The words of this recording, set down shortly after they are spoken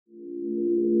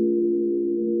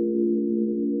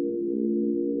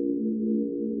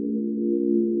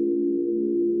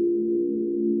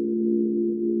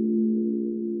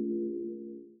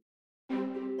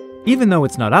Even though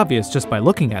it's not obvious just by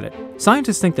looking at it,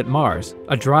 scientists think that Mars,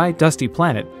 a dry, dusty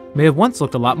planet, may have once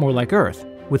looked a lot more like Earth,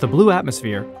 with a blue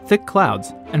atmosphere, thick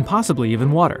clouds, and possibly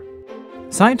even water.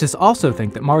 Scientists also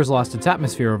think that Mars lost its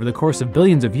atmosphere over the course of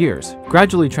billions of years,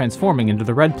 gradually transforming into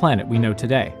the red planet we know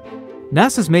today.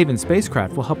 NASA's MAVEN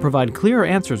spacecraft will help provide clearer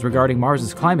answers regarding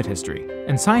Mars's climate history,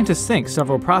 and scientists think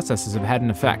several processes have had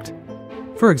an effect.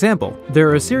 For example, there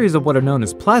are a series of what are known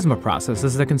as plasma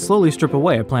processes that can slowly strip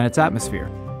away a planet's atmosphere.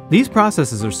 These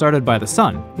processes are started by the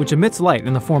sun, which emits light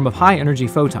in the form of high-energy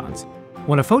photons.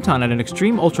 When a photon at an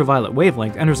extreme ultraviolet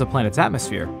wavelength enters a planet's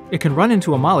atmosphere, it can run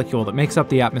into a molecule that makes up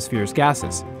the atmosphere's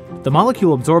gases. The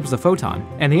molecule absorbs the photon,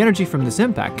 and the energy from this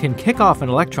impact can kick off an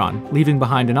electron, leaving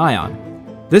behind an ion.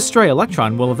 This stray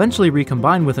electron will eventually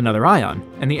recombine with another ion,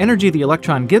 and the energy the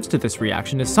electron gives to this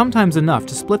reaction is sometimes enough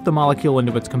to split the molecule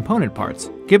into its component parts,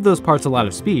 give those parts a lot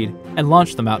of speed, and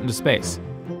launch them out into space.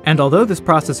 And although this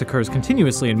process occurs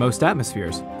continuously in most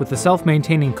atmospheres, with the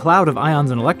self-maintaining cloud of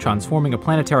ions and electrons forming a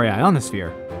planetary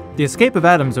ionosphere, the escape of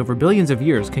atoms over billions of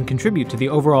years can contribute to the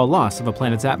overall loss of a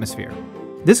planet's atmosphere.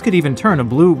 This could even turn a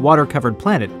blue, water-covered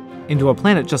planet into a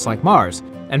planet just like Mars,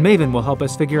 and MAVEN will help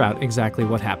us figure out exactly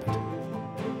what happened.